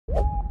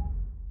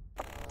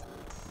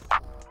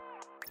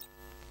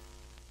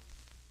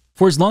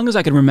For as long as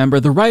I can remember,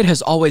 the right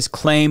has always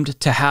claimed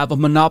to have a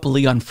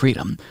monopoly on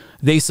freedom.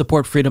 They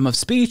support freedom of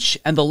speech,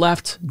 and the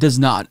left does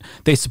not.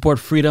 They support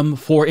freedom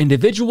for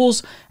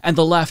individuals, and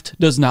the left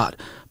does not.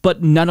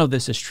 But none of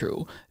this is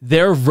true.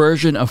 Their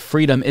version of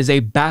freedom is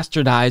a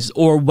bastardized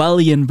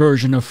Orwellian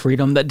version of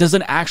freedom that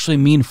doesn't actually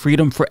mean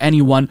freedom for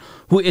anyone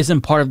who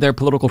isn't part of their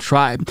political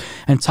tribe.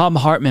 And Thom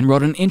Hartmann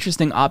wrote an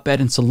interesting op-ed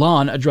in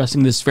Salon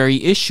addressing this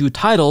very issue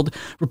titled,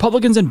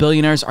 "Republicans and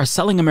Billionaires Are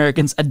Selling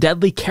Americans a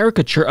Deadly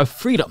Caricature of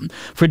Freedom.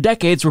 For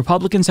decades,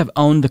 Republicans have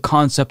owned the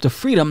concept of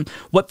freedom.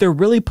 What they're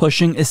really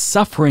pushing is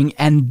suffering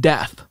and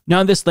death."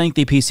 Now, in this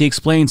lengthy piece, he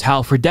explains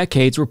how for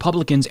decades,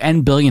 Republicans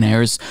and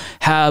billionaires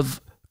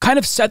have kind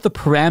of set the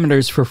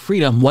parameters for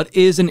freedom. What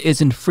is and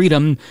isn't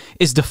freedom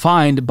is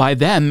defined by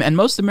them, and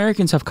most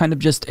Americans have kind of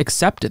just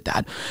accepted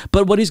that.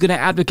 But what he's going to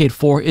advocate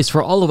for is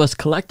for all of us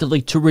collectively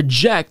to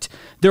reject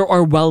their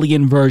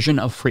Orwellian version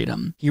of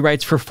freedom. He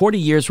writes, "For 40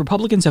 years,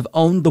 Republicans have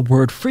owned the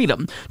word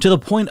freedom to the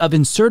point of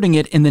inserting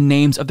it in the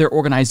names of their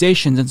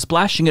organizations and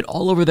splashing it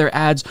all over their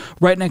ads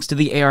right next to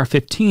the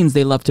AR-15s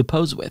they love to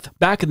pose with.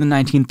 Back in the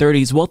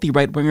 1930s, wealthy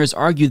right-wingers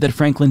argued that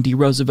Franklin D.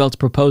 Roosevelt's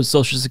proposed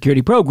Social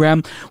Security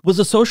program was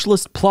a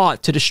socialist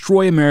plot to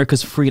destroy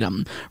America's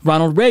freedom.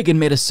 Ronald Reagan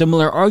made a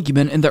similar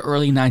argument in the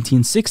early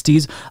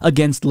 1960s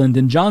against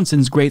Lyndon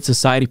Johnson's Great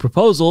Society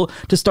proposal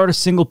to start a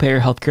single-payer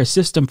healthcare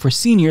system for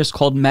seniors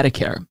called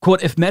Medicare.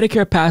 Quote, "If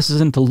Medicare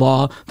passes into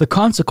law, the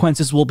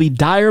consequences will be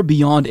dire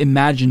beyond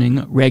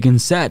imagining," Reagan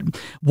said.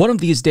 "One of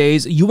these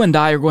days, you and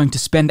I are going to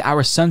spend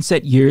our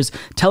sunset years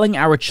telling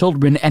our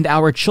children and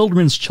our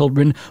children's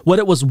children what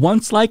it was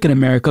once like in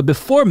America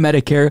before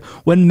Medicare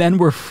when men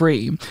were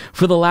free.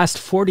 For the last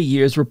 40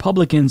 years,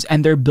 Republicans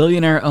and their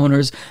billionaire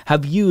owners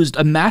have used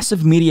a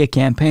massive media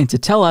campaign to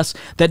tell us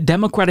that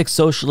democratic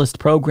socialist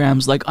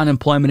programs like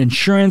unemployment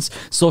insurance,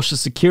 Social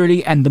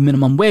Security, and the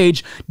minimum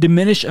wage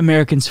diminish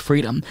Americans'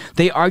 freedom.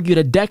 They argued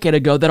a decade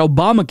ago that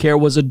Obamacare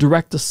was a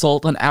direct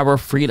assault on our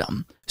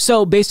freedom."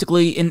 So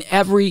basically, in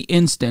every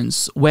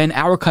instance, when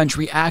our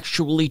country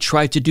actually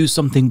tried to do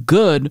something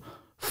good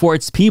for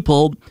its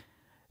people,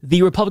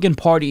 the Republican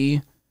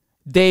Party,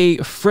 they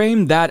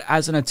framed that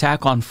as an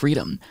attack on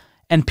freedom.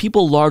 And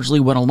people largely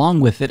went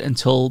along with it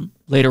until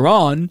later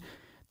on,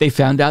 they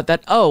found out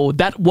that, oh,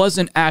 that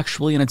wasn't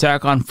actually an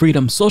attack on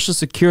freedom. Social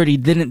Security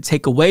didn't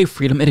take away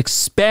freedom, it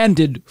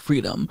expanded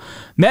freedom.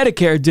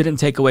 Medicare didn't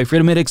take away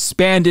freedom, it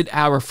expanded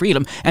our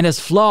freedom. And as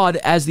flawed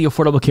as the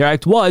Affordable Care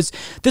Act was,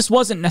 this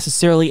wasn't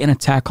necessarily an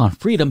attack on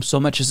freedom so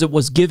much as it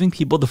was giving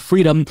people the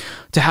freedom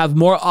to have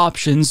more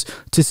options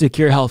to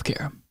secure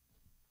healthcare.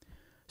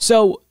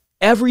 So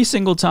every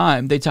single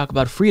time they talk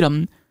about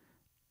freedom,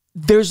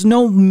 there's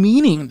no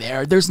meaning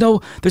there. There's no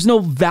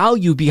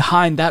value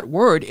behind that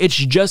word. It's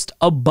just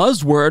a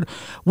buzzword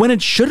when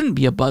it shouldn't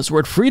be a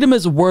buzzword. Freedom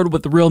is a word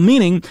with real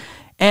meaning,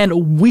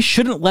 and we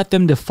shouldn't let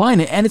them define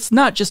it. And it's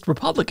not just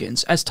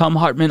Republicans, as Thom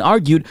Hartmann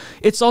argued.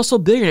 It's also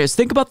billionaires.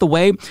 Think about the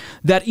way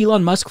that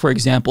Elon Musk, for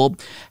example,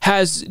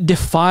 has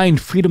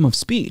defined freedom of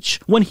speech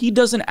when he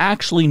doesn't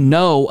actually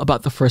know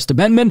about the First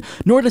Amendment,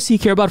 nor does he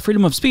care about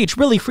freedom of speech.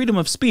 Really, freedom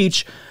of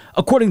speech,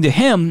 according to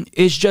him,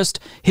 is just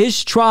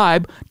his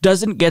tribe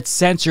doesn't get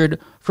censored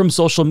from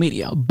social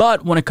media.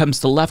 But when it comes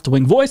to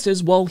left-wing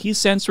voices, well, he's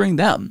censoring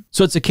them.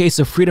 So it's a case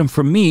of freedom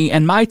for me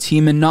and my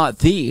team and not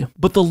thee.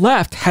 But the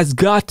left has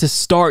got to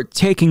start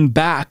taking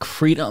back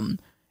freedom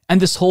and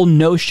this whole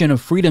notion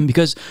of freedom,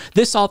 because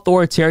this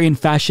authoritarian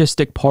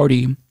fascistic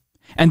party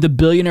and the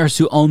billionaires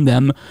who own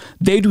them,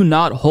 they do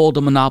not hold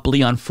a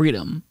monopoly on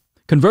freedom.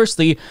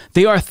 Conversely,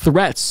 they are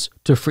threats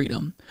to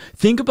freedom.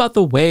 Think about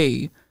the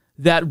way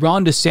that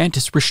Ron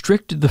DeSantis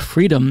restricted the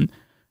freedom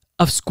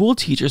of school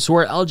teachers who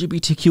are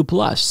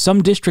LGBTQ+.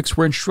 Some districts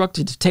were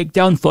instructed to take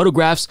down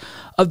photographs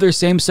of their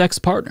same-sex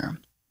partner.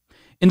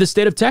 In the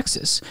state of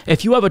Texas,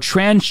 if you have a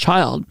trans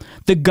child,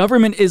 the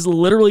government is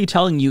literally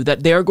telling you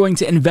that they are going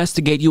to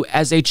investigate you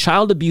as a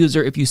child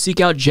abuser if you seek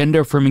out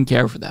gender-affirming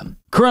care for them.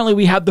 Currently,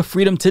 we have the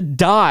freedom to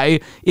die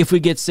if we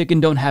get sick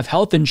and don't have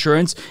health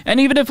insurance, and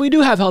even if we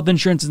do have health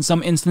insurance in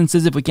some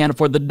instances, if we can't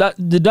afford the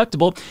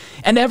deductible.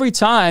 And every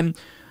time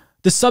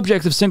the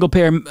subject of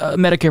single-payer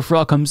Medicare for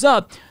all comes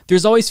up,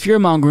 there's always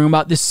fear-mongering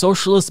about this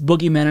socialist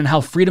boogeyman and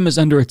how freedom is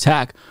under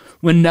attack.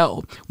 When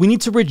no, we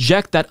need to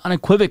reject that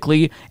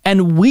unequivocally,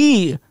 and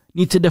we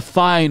need to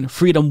define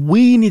freedom.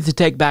 We need to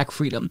take back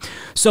freedom.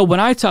 So when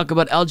I talk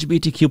about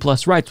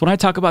LGBTQ+ rights, when I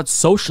talk about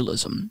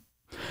socialism,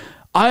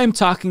 I am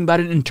talking about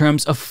it in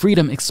terms of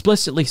freedom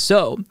explicitly.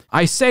 So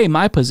I say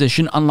my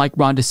position, unlike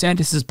Ron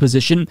DeSantis'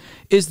 position,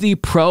 is the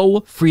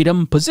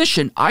pro-freedom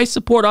position. I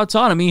support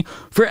autonomy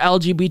for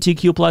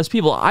LGBTQ+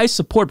 people. I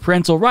support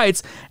parental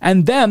rights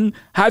and them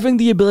having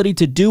the ability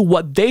to do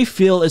what they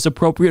feel is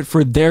appropriate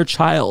for their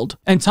child.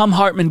 And Thom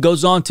Hartmann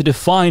goes on to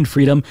define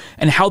freedom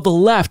and how the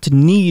left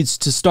needs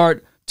to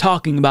start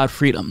talking about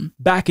freedom.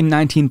 Back in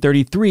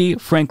 1933,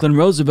 Franklin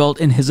Roosevelt,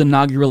 in his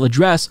inaugural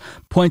address,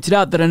 pointed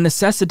out that a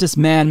necessitous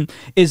man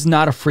is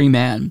not a free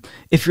man.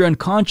 If you're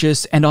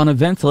unconscious and on a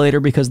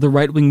ventilator because the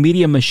right-wing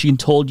media machine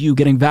told you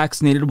getting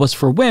vaccinated was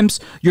for wimps,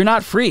 you're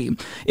not free.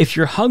 If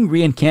you're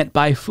hungry and can't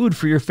buy food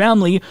for your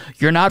family,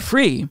 you're not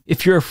free.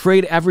 If you're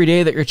afraid every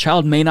day that your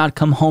child may not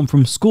come home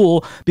from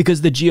school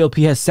because the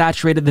GOP has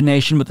saturated the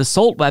nation with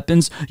assault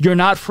weapons, you're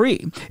not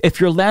free.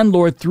 If your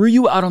landlord threw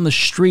you out on the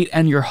street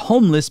and you're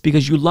homeless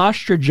because you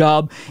lost your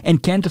job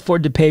and can't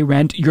afford to pay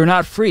rent, you're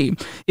not free.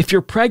 If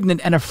you're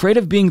pregnant and afraid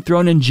of being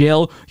thrown in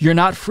jail, you're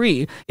not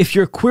free. If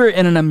you're queer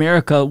in an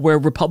America where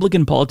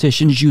Republican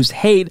politicians use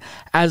hate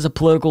as a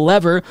political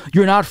lever,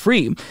 you're not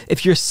free.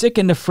 If you're sick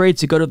and afraid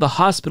to go to the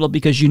hospital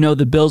because you know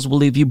the bills will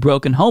leave you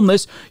broke and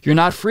homeless, you're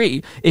not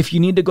free. If you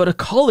need to go to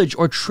college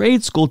or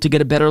trade school to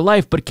get a better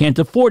life but can't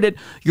afford it,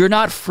 you're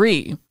not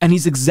free. And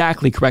he's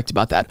exactly correct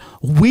about that.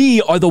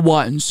 We are the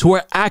ones who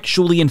are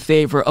actually in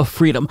favor of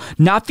freedom.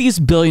 Not these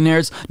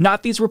billionaires,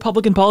 not these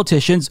Republican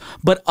politicians,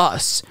 but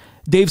us.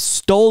 They've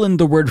stolen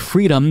the word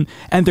freedom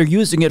and they're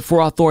using it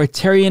for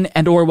authoritarian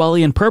and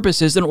Orwellian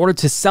purposes in order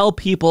to sell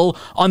people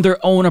on their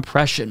own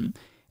oppression.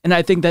 And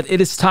I think that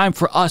it is time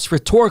for us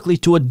rhetorically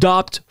to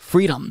adopt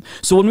freedom.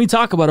 So when we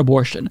talk about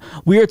abortion,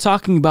 we are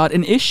talking about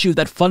an issue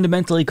that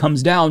fundamentally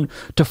comes down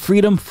to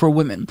freedom for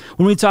women.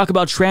 When we talk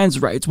about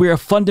trans rights, we are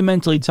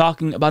fundamentally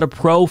talking about a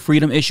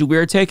pro-freedom issue. We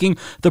are taking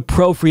the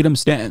pro-freedom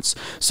stance.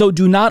 So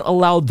do not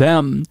allow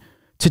them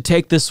to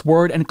take this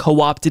word and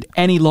co-opt it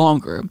any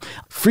longer.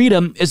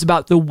 Freedom is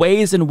about the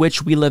ways in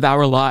which we live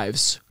our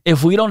lives.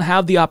 If we don't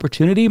have the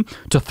opportunity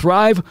to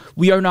thrive,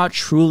 we are not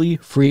truly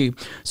free.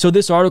 So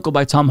this article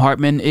by Thom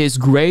Hartmann is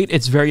great.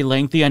 It's very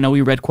lengthy. I know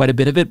we read quite a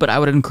bit of it, but I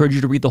would encourage you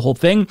to read the whole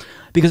thing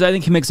because I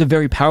think he makes a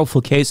very powerful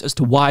case as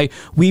to why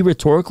we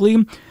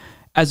rhetorically,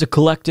 as a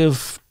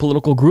collective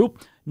political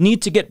group,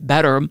 need to get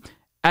better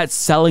at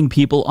selling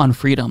people on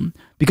freedom.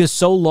 Because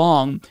so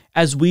long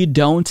as we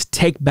don't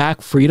take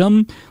back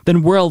freedom,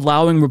 then we're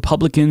allowing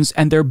Republicans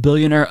and their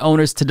billionaire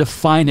owners to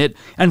define it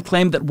and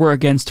claim that we're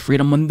against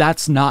freedom when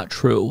that's not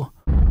true.